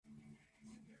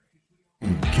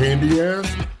candy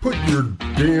ass, put your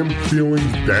damn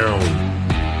feelings down.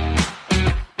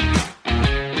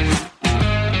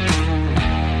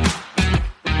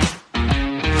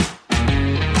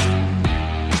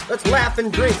 Let's laugh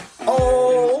and drink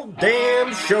all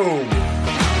damn show.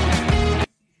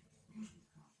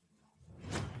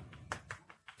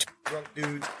 Drunk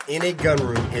Dudes in a Gun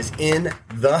Room is in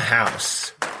the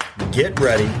house. Get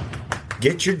ready.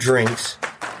 Get your drinks.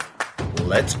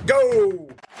 Let's go.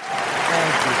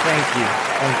 Thank you.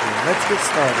 Let's get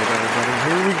started, everybody.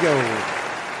 Here we go.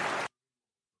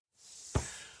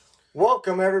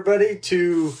 Welcome, everybody,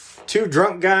 to Two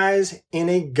Drunk Guys in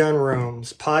a Gun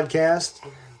Room's podcast.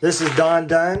 This is Don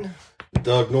Dunn.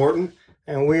 Doug Norton.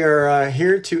 And we are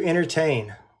here to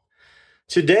entertain.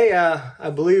 Today,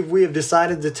 I believe we have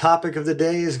decided the topic of the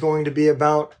day is going to be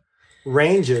about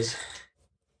ranges.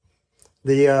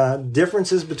 The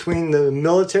differences between the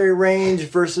military range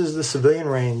versus the civilian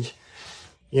range.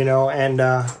 You know, and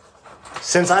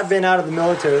since I've been out of the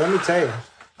military, let me tell you,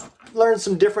 I've learned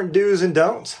some different do's and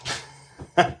don'ts.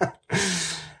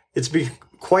 It's been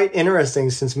quite interesting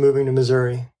since moving to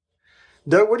Missouri.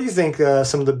 Doug, what do you think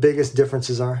some of the biggest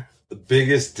differences are? The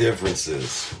biggest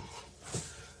differences.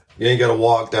 You ain't got to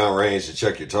walk down range to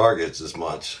check your targets as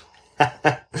much.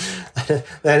 That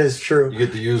is true. You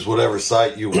get to use whatever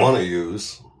sight you want to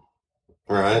use.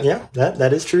 Right? Yeah,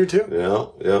 that is true too.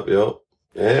 Yep.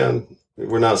 And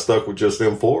we're not stuck with just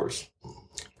M4s.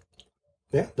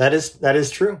 Yeah, that is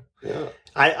true. Yeah.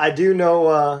 I do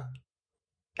know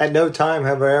at no time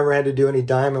have I ever had to do any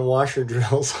diamond washer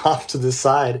drills off to the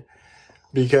side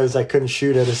because I couldn't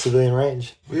shoot at a civilian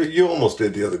range. You almost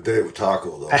did the other day with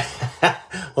Taco, though.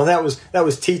 Well, that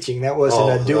was teaching. That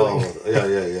wasn't doing.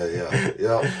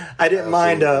 Yeah. I didn't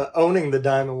mind owning the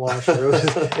diamond washer.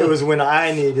 It was when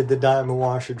I needed the diamond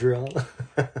washer drill.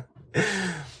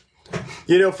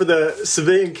 You know, for the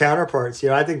civilian counterparts,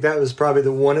 I think that was probably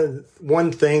the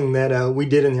one thing that we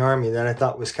did in the Army that I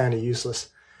thought was kind of useless.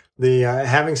 The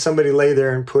having somebody lay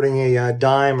there and putting a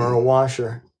dime or a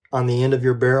washer on the end of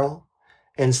your barrel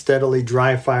and steadily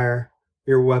dry fire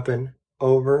your weapon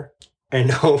over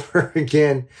and over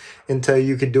again until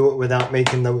you could do it without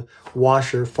making the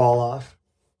washer fall off.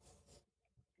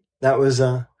 That was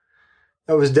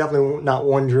definitely not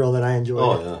one drill that I enjoyed.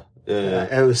 Oh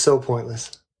yeah. It was so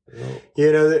pointless. Yeah.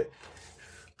 You know,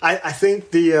 I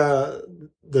think the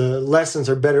lessons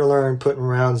are better learned putting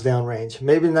rounds downrange.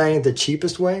 Maybe that ain't the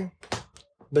cheapest way,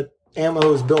 but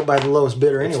ammo is built by the lowest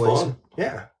bidder anyways. Fun.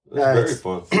 Yeah. It's very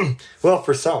fun. Well,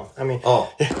 for some. I mean,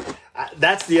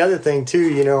 that's the other thing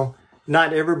too,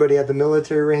 not everybody at the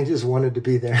military ranges wanted to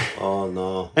be there. Oh,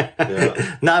 no.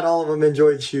 Yeah. Not all of them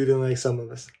enjoyed shooting like some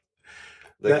of us.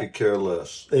 They could care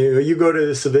less. You go to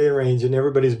the civilian range and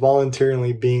everybody's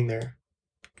voluntarily being there.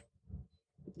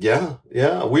 Yeah.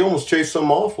 We almost chased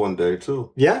some off one day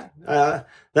too. Yeah, that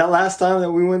last time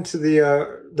that we went to the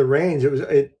range,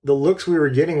 the looks we were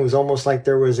getting was almost like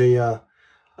there was a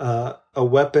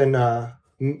weapon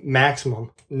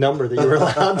maximum number that you were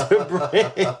allowed to bring.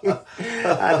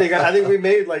 I think we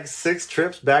made like 6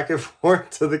 trips back and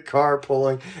forth to the car,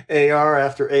 pulling AR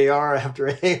after AR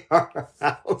after AR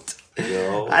out.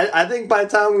 I think by the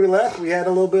time we left, we had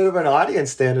a little bit of an audience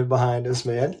standing behind us,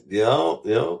 man. Yeah,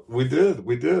 we did.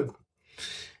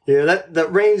 Yeah,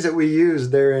 that range that we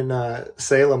used there in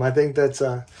Salem, I think it's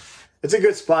a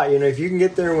good spot. If you can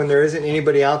get there when there isn't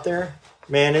anybody out there,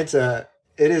 man, it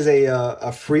is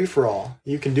a free for all.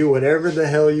 You can do whatever the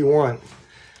hell you want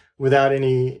without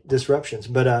any disruptions.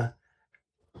 But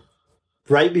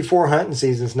right before hunting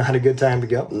season is not a good time to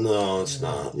go. No, it's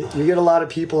not. You get a lot of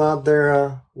people out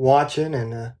there watching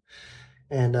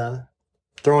and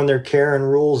throwing their Karen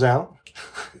rules out.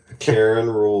 Karen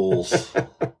rules.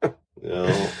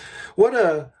 Yeah. What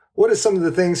are some of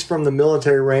the things from the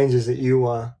military ranges that you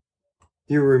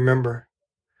remember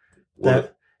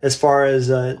that as far as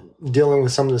dealing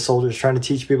with some of the soldiers, trying to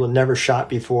teach people never shot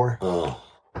before? Oh,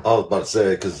 I was about to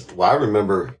say, because I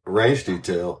remember range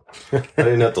detail. I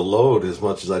didn't have to load as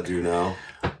much as I do now.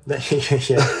 Yeah.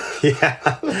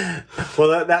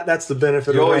 Well, that's the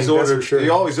benefit of range.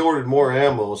 You always ordered more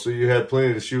ammo, so you had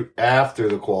plenty to shoot after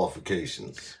the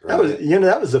qualifications. Right?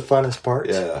 That was the funnest part.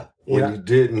 Yeah. When you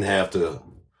didn't have to.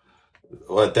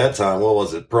 Well, at that time, what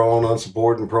was it? Prone,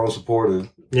 unsupported, and prone supported.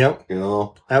 Yep.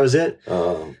 That was it.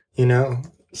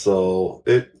 So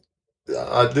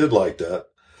I did like that.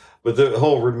 But the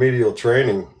whole remedial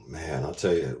training, man, I'll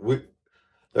tell you,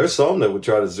 there's some that would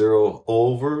try to zero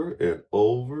over and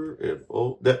over and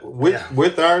over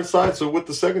with iron sights or with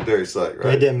the secondary sight,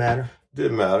 right? It didn't matter.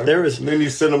 Didn't matter. And then you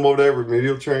send them over to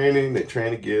remedial training, they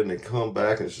train again, they come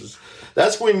back, and it's just,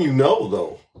 that's when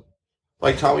though.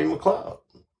 like Tommy McLeod.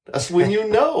 That's when you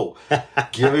know.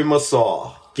 Give him a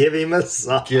saw. Give him a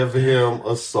saw. Give him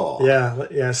a saw.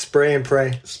 Yeah. Spray and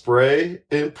pray. Spray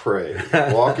and pray.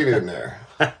 Walk it in there.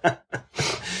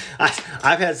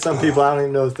 I've had some people, I don't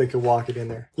even know if they could walk it in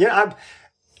there. Yeah,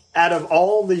 out of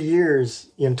all the years,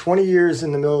 20 years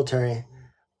in the military,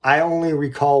 I only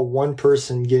recall one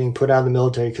person getting put out of the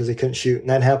military because they couldn't shoot. And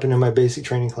that happened in my basic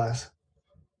training class.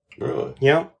 Really?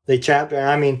 Yeah. They chapped.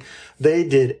 I mean, they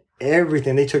did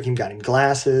everything. They got him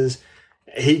glasses.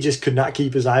 He just could not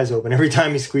keep his eyes open. Every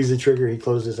time he squeezed the trigger, he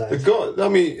closed his eyes. I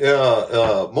mean,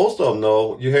 most of them,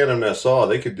 though, you hand them that saw,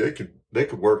 they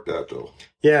could work that, though.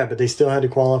 Yeah, but they still had to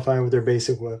qualify with their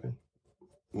basic weapon.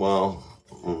 Well,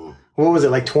 what was it,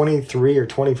 like 23 or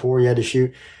 24 you had to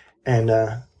shoot? And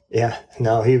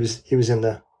he was in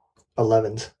the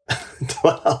 11s,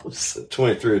 12s.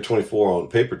 23 or 24 on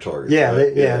paper targets. Yeah,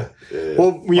 right? yeah.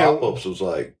 Well, pop-ups was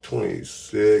like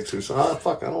 26 or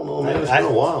something. I don't know, man. It's been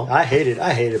a while. I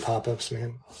hated pop-ups,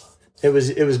 man. It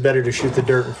was better to shoot the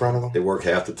dirt in front of them. They work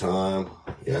half the time.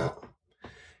 Yeah.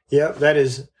 Yep, that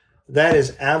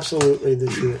is absolutely the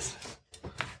truth.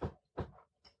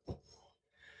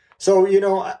 So,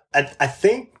 I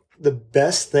think the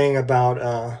best thing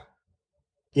about,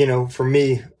 for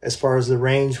me, as far as the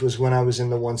range, was when I was in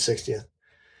the 160th.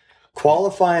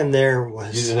 Qualifying there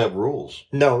was... You didn't have rules.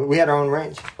 No, we had our own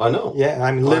range. I know. Yeah,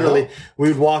 I mean, literally, we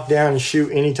would walk down and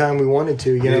shoot anytime we wanted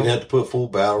to, You didn't have to put full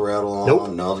battle rattle on,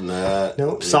 Nope. nothing that.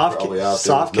 Nope, Soft cap.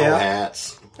 No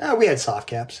hats. We had soft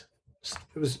caps.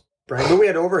 It was bright, but we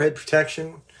had overhead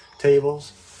protection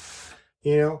tables,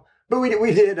 But we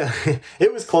did.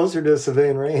 It was closer to a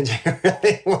civilian range. It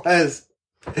really was.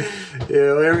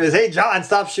 It was, hey, John,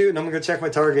 stop shooting. I'm going to go check my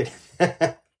target.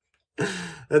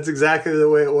 That's exactly the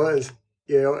way it was.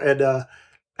 And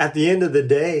at the end of the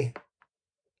day,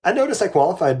 I noticed I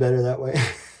qualified better that way.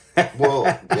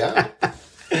 Well, yeah.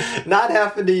 Not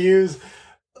having to use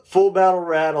full battle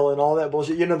rattle and all that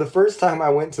bullshit. The first time I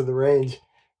went to the range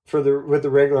with the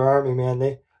regular Army,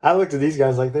 man, I looked at these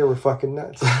guys like they were fucking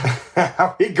nuts.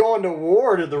 Are we going to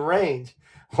war to the range?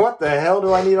 What the hell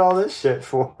do I need all this shit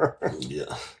for?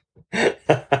 Yeah. Yeah,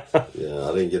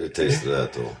 I didn't get a taste of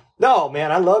that, though. No,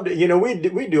 man, I loved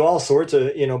it. We do all sorts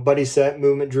of, buddy set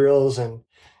movement drills and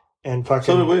fucking...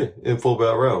 So did we, in full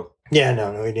battle rattle. Yeah,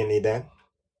 no, we didn't need that.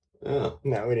 Yeah.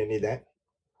 No, we didn't need that.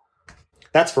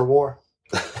 That's for war.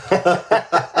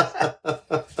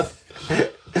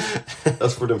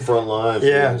 That's for them front line.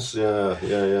 Yeah.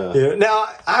 Yeah. Now,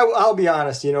 I'll be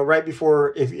honest, right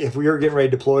before, if we were getting ready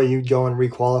to deploy, you'd go and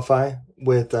requalify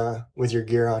with your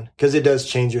gear on, because it does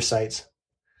change your sights.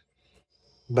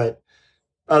 But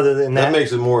other than that... That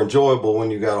makes it more enjoyable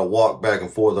when you got to walk back and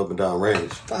forth up and down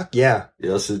range. Fuck yeah.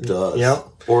 Yes, it does. Yep.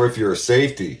 Or if you're a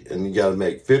safety and you got to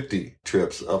make 50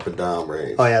 trips up and down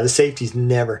range. Oh, yeah, the safeties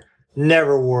never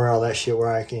wore all that shit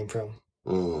where I came from.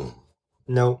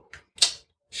 Nope.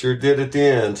 Sure did at the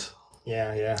end.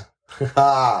 Yeah.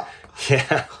 Ah.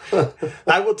 Yeah.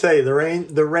 I will tell you,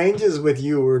 the ranges with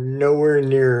you were nowhere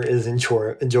near as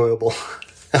enjoyable.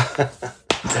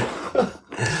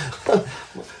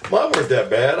 Mine weren't that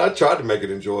bad. I tried to make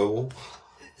it enjoyable.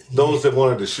 Those that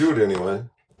wanted to shoot anyway.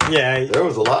 Yeah. There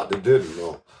was a lot that didn't,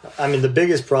 though. I mean, the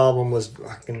biggest problem was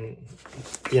fucking,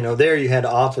 there you had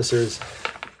officers.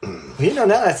 Now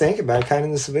that I think about it, kind of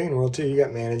in the civilian world too, you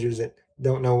got managers that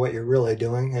don't know what you're really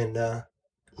doing, and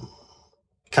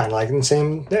kind of like in the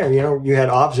same there. You had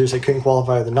officers that couldn't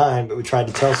qualify with a 9, but we tried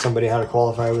to tell somebody how to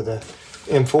qualify with a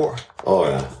M4. Oh,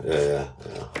 yeah.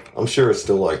 I'm sure it's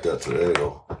still like that today,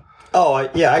 though. Oh,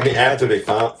 yeah. I mean, after they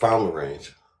found the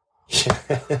range.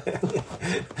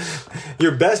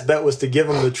 Your best bet was to give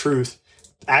them the truth.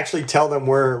 Actually tell them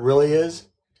where it really is.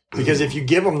 Because if you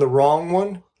give them the wrong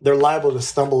one, they're liable to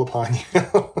stumble upon you.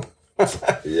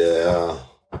 Yeah.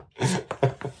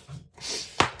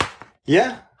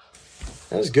 Yeah.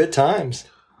 That was good times.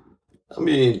 I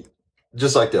mean,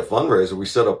 just like that fundraiser, we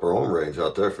set up our own range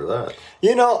out there for that.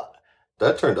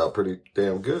 That turned out pretty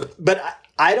damn good. But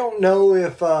I don't know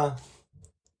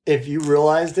if you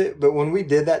realized it, but when we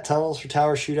did that Tunnels for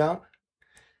Towers shootout,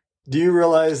 do you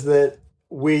realize that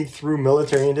we threw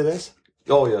military into this?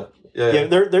 Oh, yeah. Yeah.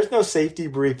 There's no safety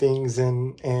briefings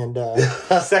and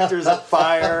sectors of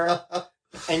fire.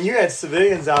 And you had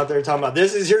civilians out there talking about,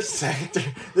 this is your sector,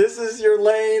 this is your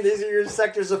lane, these are your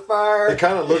sectors of fire. They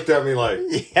kind of looked at me like,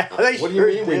 what do you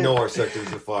mean we know our sectors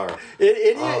of fire?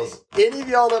 Any of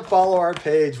y'all that follow our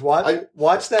page,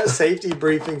 watch that safety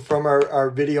briefing from our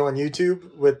video on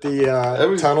YouTube with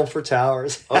the Tunnel for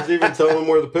Towers. I was even telling them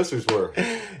where the pistols were.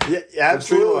 Yeah,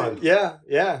 absolutely.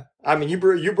 Yeah. I mean, you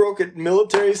broke it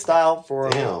military style for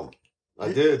them. Damn.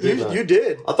 I did, didn't I? You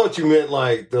did. I thought you meant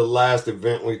like the last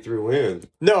event we threw in.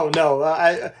 No.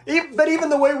 But even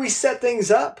the way we set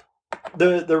things up,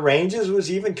 the ranges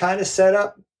was even kind of set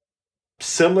up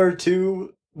similar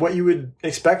to what you would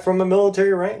expect from a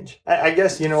military range. I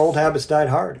guess, old habits died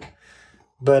hard.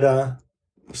 But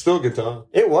Still a good time.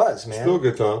 it was, man. Still a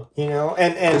good time.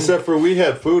 And Except for we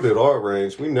had food at our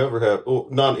range. We never had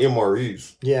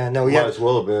MREs. yeah, no, Might yeah. as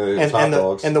well have been hot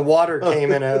dogs. And the water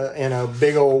came in a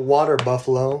big old water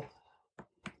buffalo.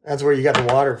 That's where you got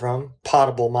the water from.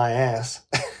 Potable, my ass.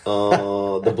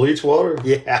 The bleach water.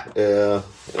 Yeah.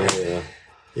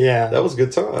 Yeah. That was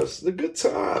good times. The good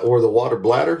time. Or the water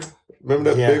bladder.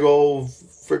 Remember that big old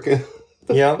freaking.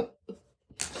 Yep.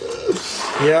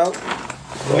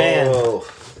 Man. Oh,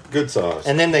 good times.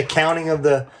 And then the counting of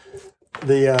the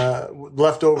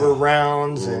leftover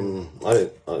rounds and I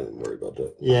didn't worry about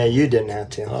that. yeah, you didn't have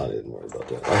to. I didn't worry about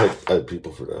that. I had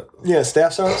people for that. Yeah,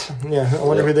 staff sergeants. Yeah, I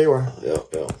wonder who they were. Yeah.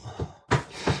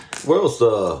 What else?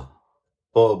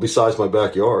 Besides my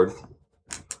backyard,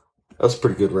 that's a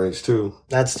pretty good range too.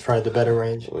 That's probably the better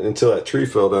range. Until that tree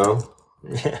fell down.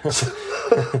 Yeah.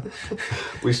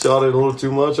 We shot it a little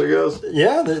too much, I guess.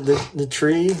 Yeah, the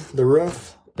tree, the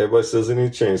roof. Everybody says they need a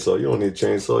chainsaw. You don't need a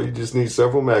chainsaw. You just need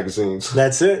several magazines.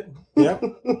 That's it. Yep.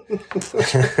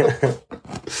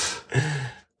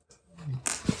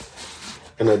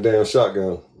 And that damn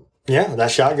shotgun. Yeah, that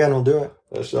shotgun will do it.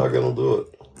 That shotgun will do it.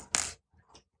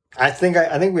 I think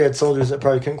we had soldiers that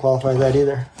probably couldn't qualify that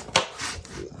either.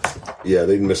 Yeah,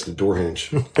 they missed the door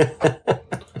hinge.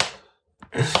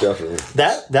 Definitely.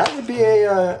 That would be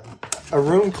a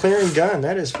room clearing gun.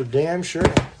 That is for damn sure.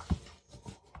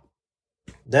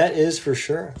 That is for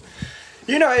sure.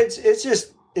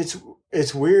 It's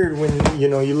weird when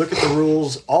you look at the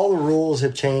rules. All the rules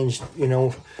have changed.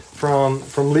 From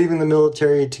leaving the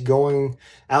military to going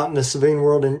out in the civilian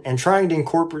world and trying to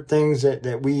incorporate things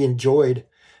that we enjoyed.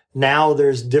 Now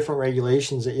there's different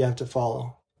regulations that you have to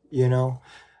follow.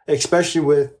 Especially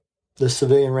with the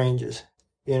civilian ranges.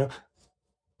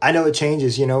 I know it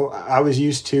changes. I was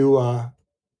used to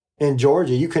in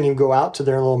Georgia, you couldn't even go out to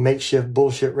their little makeshift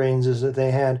bullshit ranges that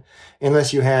they had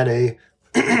unless you had a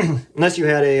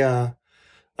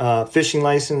fishing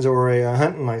license or a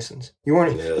hunting license. You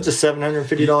weren't. Yeah. It's a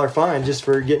 $750 fine just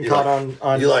for getting caught on.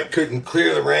 You couldn't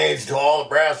clear the range till all the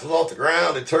brass was off the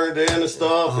ground. It turned in and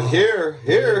stuff. And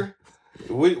here.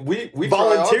 We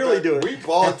voluntarily do it. We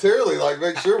voluntarily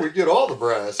make sure we get all the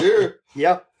brass here.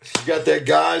 Yep. You got that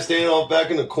guy standing off back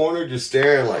in the corner just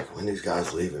staring when these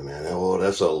guys leaving, man. Oh,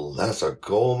 that's a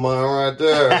gold mine right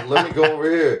there. Let me go over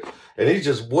here. And he's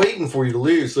just waiting for you to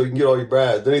leave so you can get all your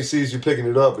brass. Then he sees you picking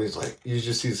it up and he's like, you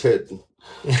just see his head.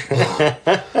 Oh,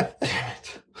 damn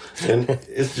it. And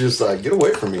it's just get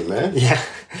away from me, man. Yeah.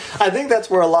 I think that's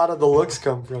where a lot of the looks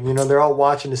come from. They're all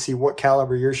watching to see what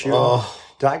caliber you're shooting.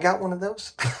 Do I got one of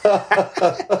those?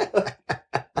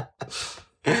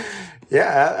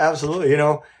 Yeah, absolutely.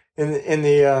 In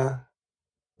the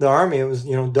Army, it was,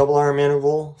 double arm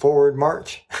interval, forward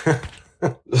march.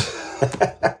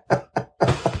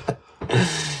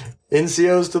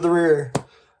 NCOs to the rear.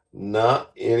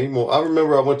 Not anymore. I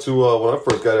remember I went to, when I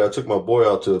first got here, I took my boy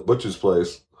out to Butcher's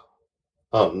place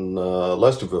out in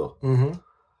Lesterville. Mm-hmm.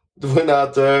 Went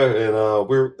out there and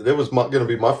it was going to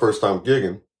be my first time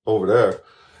gigging over there.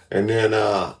 And then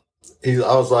I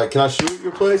was like, can I shoot at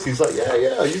your place? He's like,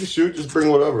 yeah, you can shoot. Just bring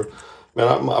whatever. Man,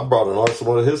 I brought an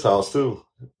arsenal to his house too.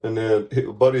 And then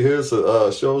a buddy of his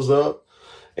shows up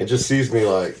and just sees me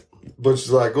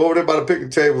Butcher's like, go over there by the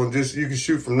picnic table and you can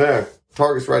shoot from there.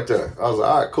 Target's right there. I was like,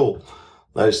 all right, cool.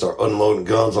 I just start unloading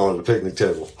guns on the picnic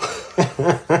table.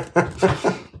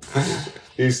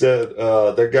 He said,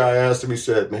 that guy asked him, he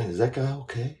said, man, is that guy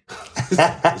okay?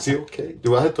 Is he okay?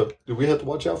 Do we have to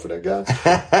watch out for that guy?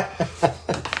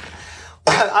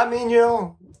 I mean,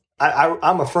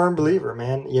 I'm a firm believer,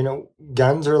 man.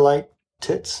 Guns are like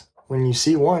tits. When you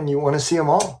see one, you want to see them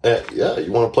all. Yeah,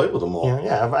 you want to play with them all.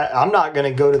 I'm not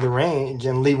going to go to the range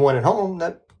and leave one at home.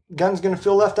 That gun's going to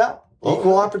feel left out.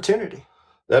 Equal opportunity.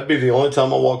 That'd be the only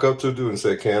time I walk up to a dude and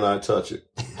say, can I touch it?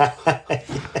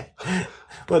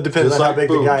 Well, it depends on how big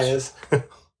the guy is.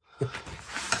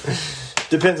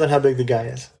 Depends on how big the guy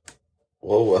is.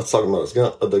 Well, I was talking about his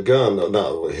gun. The gun, no,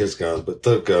 not his gun, but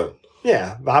the gun.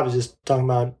 Yeah, I was just talking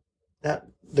about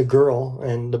the girl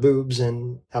and the boobs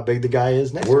and how big the guy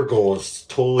is next. We're going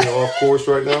totally off course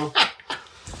right now.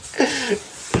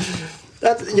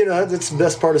 That's the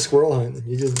best part of squirrel hunting.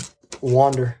 You just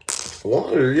wander.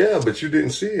 Yeah, but you didn't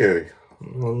see any.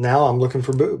 Well, now I'm looking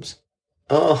for boobs.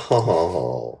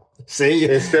 Oh. See,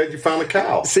 Instead, you found a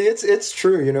cow, see, it's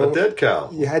true. You know, a dead cow.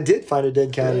 yeah, I did find a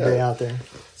dead cow today out there.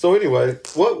 So anyway,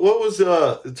 what was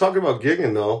talking about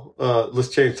gigging though? Let's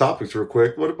change topics real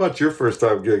quick. What about your first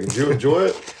time gigging? Did you enjoy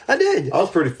it? I did. I was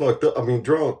pretty fucked up. I mean,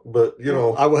 drunk, but you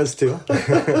know, I was too.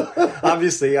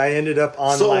 Obviously, I ended up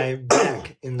on my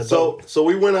back in the boat. So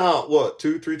we went out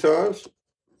 2-3 times.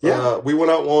 Yeah. We went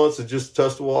out once to just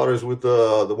test the waters with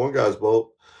the one guy's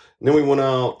boat, and then we went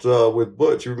out with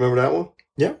Butch. You remember that one?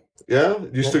 Yeah. Yeah.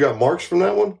 You still got marks from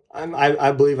that one?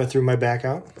 I believe I threw my back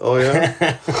out. Oh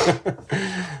yeah.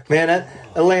 Man,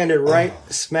 I landed right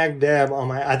smack dab on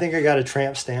my. I think I got a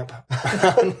tramp stamp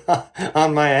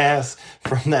on my ass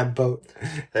from that boat.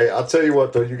 Hey, I'll tell you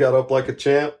what though, you got up like a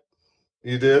champ.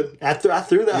 You did. I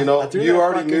threw that. You know, I threw you that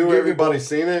already fucking knew giggle everybody boat.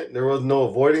 seen it. There was no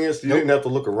avoiding it, so you Nope. didn't have to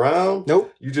look around.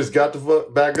 Nope. You just got the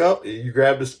foot back up. You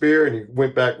grabbed the spear and you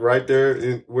went back right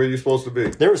there where you're supposed to be.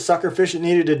 There was sucker fish that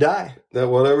needed to die. There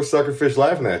was suckerfish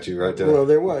laughing at you right there. Well,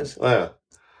 there was. Yeah.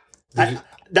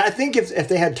 I think if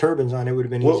they had turbans on, it would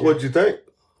have been easier. What'd you think?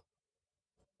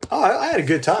 Oh, I had a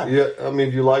good time. Yeah, I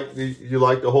mean, you like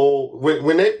the whole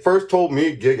when they first told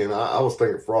me gigging, I was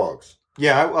thinking frogs.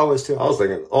 Yeah, I was too. I was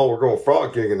thinking, oh, we're going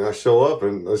frog gigging. And I show up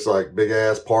and it's like big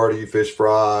ass party, fish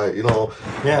fry, you know.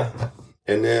 Yeah.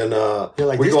 And then You're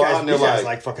like, we these go guys, out and they're these guys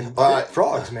like, fucking all right.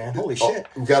 frogs, man. Holy shit.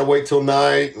 we got to wait till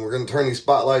night and we're going to turn these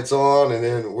spotlights on and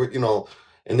then we're,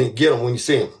 and then get them when you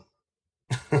see them.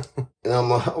 And I'm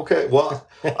like, okay, well,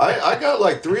 I got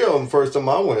like 3 of them first time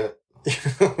I went.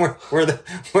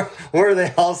 were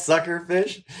they all sucker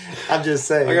fish? I'm just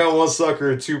saying. I got 1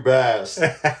 sucker and 2 bass.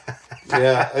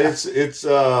 Yeah, it's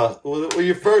well,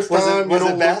 your first time. Was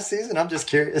it bass season? I'm just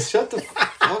curious. Shut the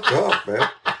fuck up, man.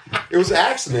 It was an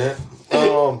accident.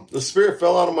 The spear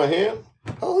fell out of my hand.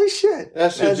 Holy shit.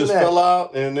 That shit just fell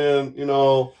out, and then,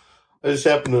 I just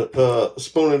happened to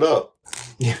spoon it up.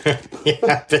 Yeah,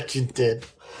 I bet you did.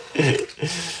 I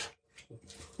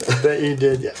bet you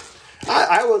did. Yeah.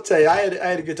 I will tell you, I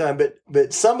had a good time,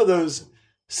 but some of those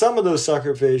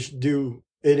suckerfish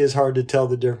it is hard to tell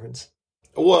the difference.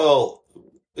 Well,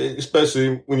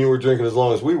 especially when you were drinking as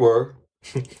long as we were,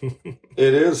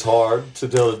 it is hard to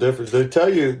tell the difference. They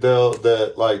tell you though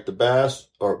that like the bass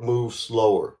move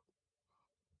slower.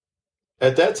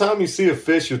 At that time, you see a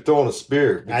fish, you're throwing a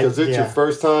spear because it's your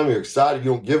first time. You're excited.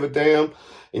 You don't give a damn.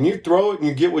 And you throw it and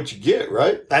you get what you get,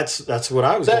 right? That's what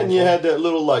I was Then going you for. had that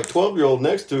little 12-year-old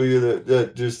next to you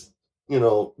that just,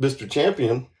 Mr.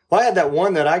 Champion. Well, I had that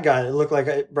one that I got. It looked like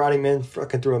I brought him in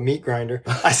fucking through a meat grinder.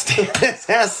 I stamped his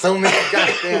ass so many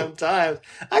goddamn times.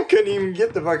 I couldn't even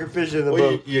get the fucking fish in the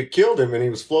boat. You killed him and he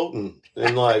was floating.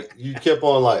 And you kept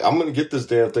on I'm going to get this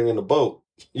damn thing in the boat.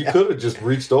 You could have just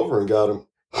reached over and got him.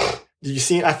 Did you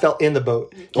see? I fell in the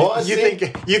boat. Oh, you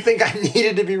think I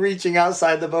needed to be reaching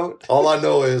outside the boat? All I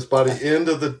know is by the end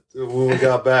of when we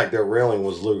got back, that railing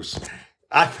was loose.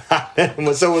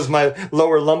 So was my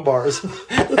lower lumbars.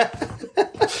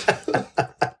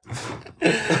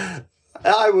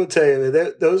 I will tell you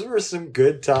that those were some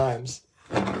good times.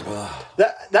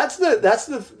 That's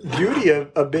the beauty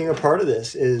of being a part of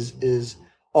this is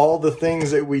all the things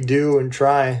that we do and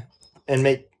try and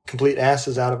make complete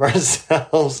asses out of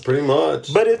ourselves. Pretty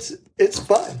much. But it's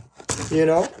fun,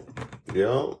 Yeah.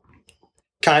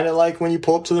 Kind of like when you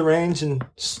pull up to the range and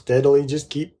steadily just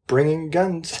keep bringing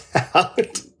guns out.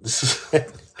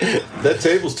 That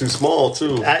table's too small,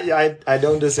 too. I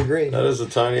don't disagree. That is a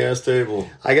tiny-ass table.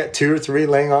 I got 2 or 3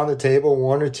 laying on the table,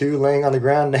 1 or 2 laying on the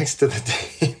ground next to the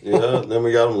table. Yeah, then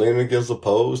we got them leaning against the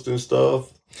post and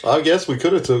stuff. I guess we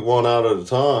could have took one out at a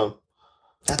time.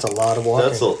 That's a lot of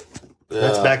walking.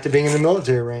 That's back to being in the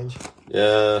military range.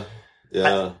 Yeah.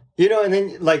 And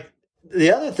then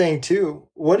the other thing too,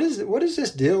 what is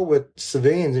this deal with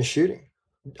civilians and shooting?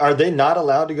 Are they not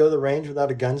allowed to go to the range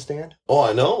without a gun stand? Oh,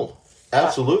 I know.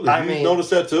 Absolutely. You noticed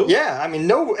that too? Yeah,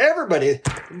 everybody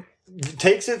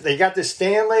takes it. They got this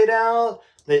stand laid out.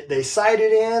 They sight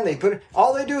it in. They put it.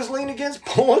 All they do is lean against,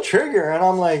 pull a trigger, and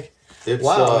I'm like,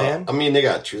 wow, man. I mean,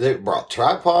 they brought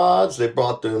tripods. They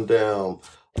brought them down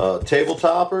table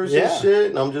toppers and shit.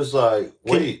 And I'm just like,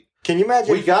 wait. Can you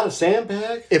imagine? We got a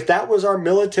sandbag? If that was our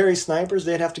military snipers,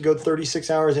 they'd have to go 36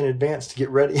 hours in advance to get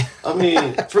ready. I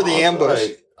mean, for the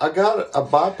ambush. I got a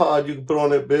bipod you can put on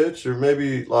that bitch, or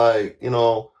maybe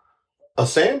a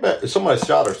sandbag. Somebody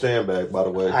shot our sandbag, by the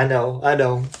way. I know.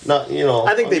 Not,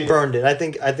 I think they burned it. I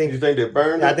think. You think they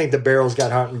burned it? I think the barrels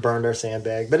got hot and burned our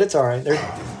sandbag, but it's all right. They're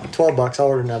 $12. I'll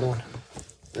order another one,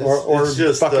 or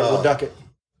just bucket will duck it.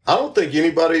 I don't think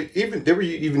anybody they were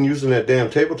even using that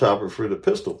damn table topper for the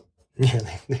pistol. Yeah,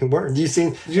 they were. Did you see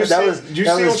them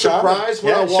surprised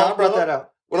when I walked Sean brought up? that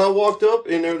out. when I walked up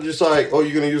and they were just like, "Oh,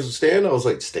 you're gonna use the stand?" I was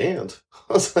like, "Stand?"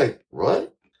 I was like,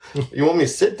 "What? You want me to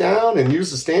sit down and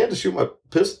use the stand to shoot my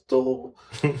pistol?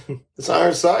 It's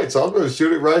iron sights. I'm going to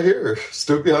shoot it right here,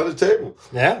 stood behind the table."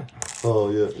 Yeah. Oh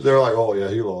yeah, they're like, "Oh yeah,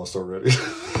 he lost already."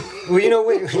 Well,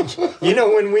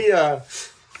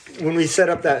 when we set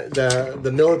up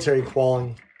the military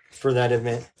qualling for that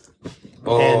event,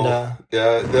 Oh, and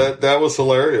yeah, that was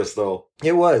hilarious though.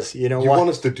 it was, You want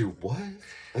us to do what?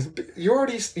 You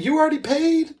already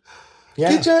paid.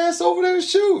 yeah. Get your ass over there and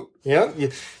shoot. Yep.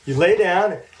 You lay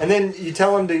down, and then you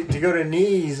tell them to go to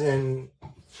knees, and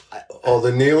Oh,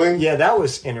 the kneeling. yeah, that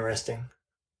was interesting.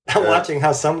 Yeah. Watching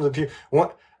how some of the people,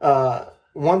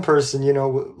 one person,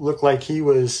 looked like he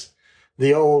was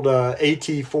the old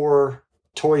AT-4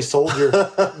 toy soldier.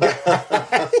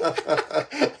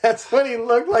 That's what he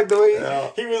looked like. The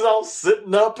way he was all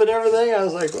sitting up and everything. I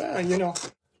was like, well, I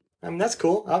mean, that's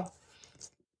cool.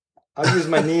 I'll use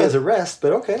my knee as a rest,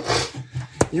 but okay.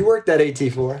 You worked that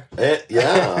AT-4.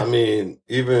 Yeah, I mean,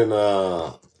 even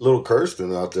little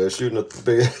Kirsten out there shooting at the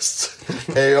biggest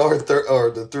AR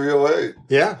or the 308.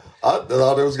 Yeah. I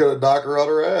thought it was going to knock her on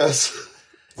her ass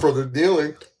for the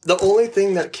kneeling. The only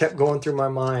thing that kept going through my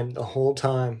mind the whole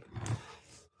time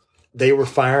they were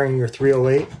firing your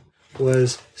 308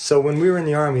 was, so when we were in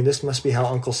the Army, this must be how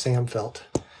Uncle Sam felt.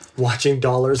 Watching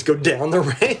dollars go down the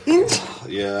range.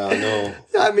 Yeah, I know.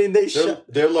 I mean,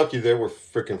 They're lucky they were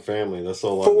freaking family. That's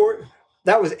all I know.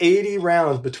 That was 80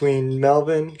 rounds between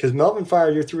Melvin, because Melvin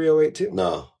fired your 308 too.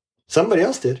 No. Somebody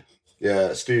else did.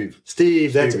 Yeah, Steve.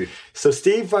 That's it. So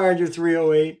Steve fired your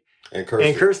 308. And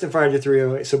Kirsten fired your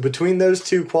 308. So between those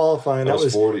two qualifying, that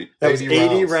was 40. That was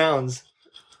 80 rounds.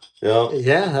 Yeah.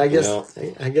 Yeah, I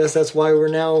guess that's why we're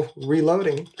now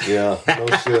reloading. Yeah. No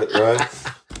shit,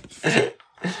 right?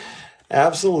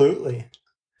 Absolutely.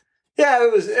 Yeah,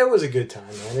 it was a good time,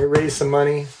 man. It raised some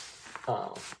money.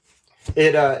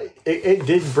 It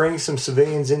did bring some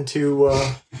civilians into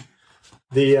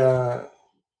the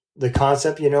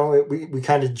concept. We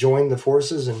kind of joined the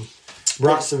forces and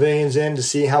brought civilians in to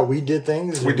see how we did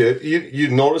things. We did.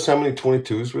 You notice how many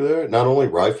 22s were there? Not only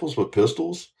rifles but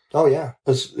pistols. Oh yeah,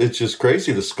 it's just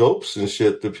crazy, the scopes and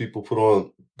shit that people put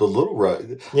on the little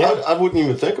rifle. Yeah, I wouldn't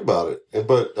even think about it.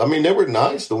 But I mean, they were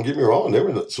nice. Don't get me wrong; they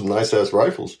were some nice ass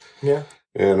rifles. Yeah,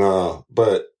 and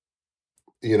but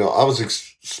I was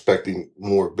expecting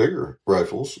bigger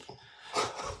rifles.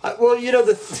 Well,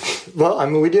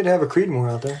 we did have a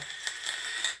Creedmoor out there.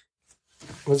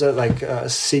 Was that like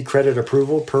C credit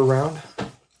approval per round?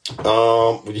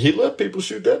 He let people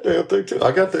shoot that damn thing too.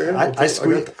 I got the I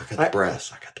squeezed. I got the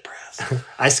brass.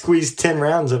 I squeezed 10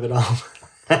 rounds of it off.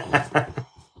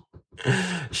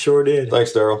 Sure did.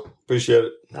 Thanks, Daryl. Appreciate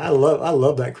it. I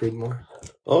love that Creedmoor.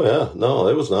 Oh yeah, no,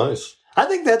 it was nice. I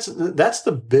think that's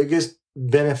the biggest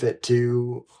benefit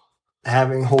to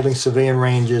holding civilian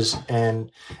ranges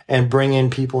and bringing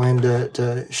people in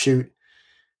to shoot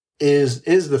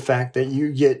is the fact that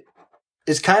you get.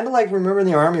 It's kind of like, remember in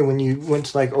the Army when you went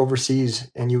to like overseas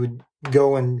and you would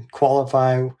go and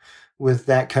qualify with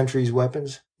that country's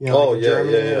weapons.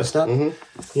 Germany and stuff.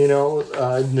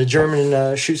 Mm-hmm. The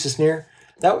German shoots us near.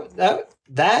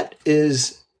 That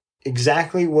is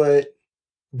exactly what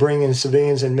bringing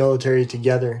civilians and military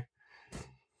together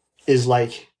is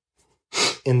like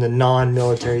in the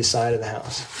non-military side of the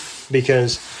house,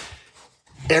 because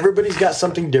everybody's got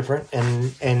something different,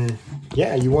 and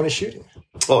yeah, you want to shoot it.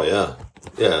 Oh yeah.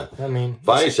 Yeah. I mean, if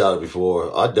I ain't shot it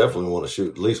before, I definitely want to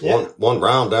shoot at least one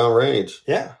round down range.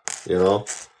 Yeah.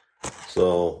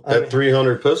 So that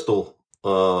 300 pistol,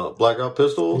 blackout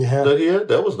pistol that he had,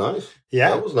 that was nice. Yeah.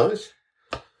 That was nice.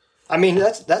 I mean,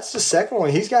 that's the second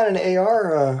one. He's got an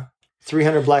AR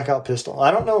 300 blackout pistol. I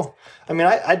don't know. I mean,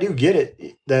 I do get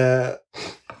it. The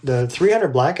 300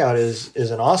 blackout is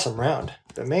an awesome round.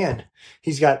 But man,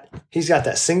 he's got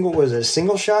that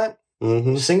single shot?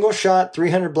 Mm-hmm. Single shot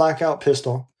 300 blackout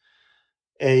pistol,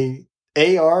 a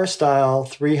AR style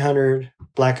 300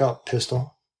 blackout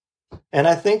pistol, and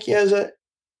I think he has a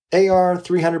AR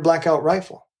 300 blackout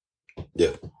rifle.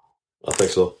 Yeah, I think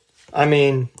so. I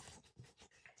mean,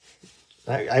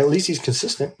 at least he's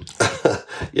consistent.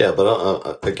 Yeah,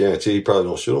 but I guarantee he probably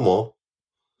don't shoot them all.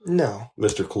 No,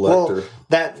 Mr. Collector.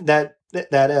 Well,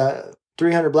 that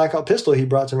 300 blackout pistol he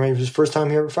brought to range was the first time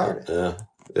he ever fired it.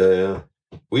 Yeah.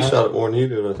 We shot it more than he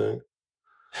did, I think.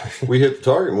 We hit the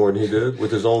target more than he did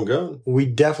with his own gun. We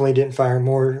definitely didn't fire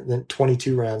more than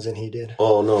 22 rounds than he did.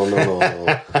 Oh, no.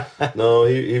 No,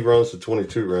 he runs the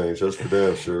 22 range. That's for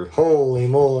damn sure. Holy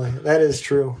moly. That is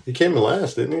true. He came in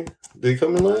last, didn't he? Did he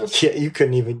come in last? Yeah, you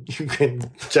couldn't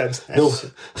judge that.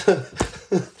 No.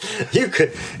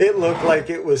 It looked like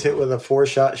it was hit with a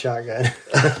 4-shot shotgun.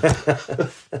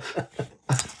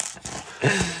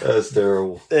 That's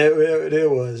terrible. It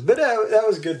was, but that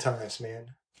was good times, man.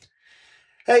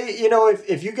 Hey,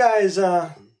 if you guys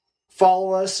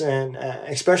follow us, and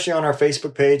especially on our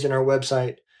Facebook page and our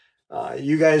website,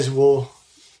 you guys will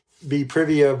be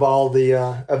privy of all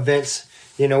the events.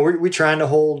 We're trying to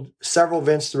hold several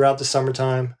events throughout the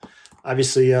summertime.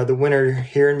 Obviously, the winter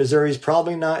here in Missouri is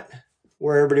probably not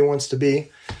where everybody wants to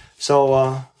be.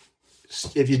 So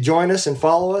if you join us and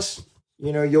follow us,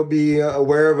 you'll be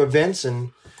aware of events,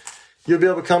 and you'll be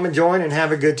able to come and join and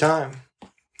have a good time.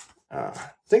 I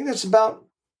think that's about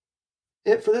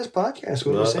it for this podcast.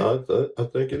 What do you say? I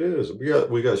think it is.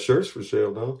 We got shirts for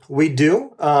sale now. We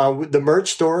do. The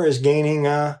merch store is gaining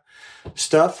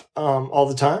stuff all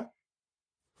the time.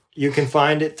 You can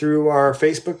find it through our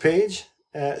Facebook page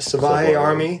at Savahe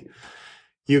Army.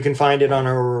 You can find it on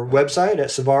our website at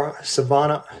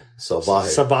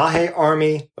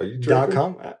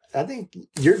SavaheArmy.com. I think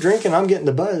you're drinking. I'm getting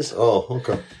the buzz. Oh,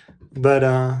 okay. But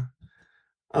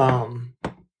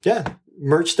yeah,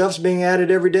 merch stuff's being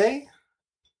added every day.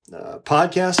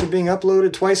 Podcasts are being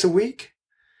uploaded twice a week,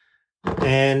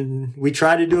 and we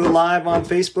try to do it live on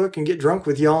Facebook and get drunk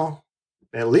with y'all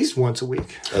at least once a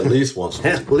week. At least once a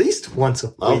week. At least once a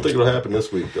week. I don't think it'll happen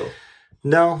this week, though.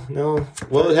 No.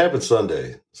 Well, it happened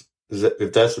Sunday.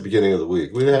 If that's the beginning of the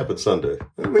week, it happened Sunday.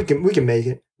 We can make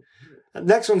it.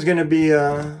 Next one's going to be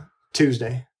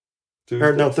Tuesday.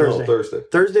 Or no, Thursday. No, Thursday.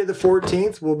 Thursday the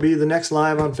 14th will be the next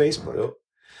live on Facebook. Yep.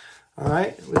 All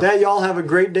right. With that, y'all have a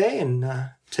great day, and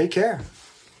take care.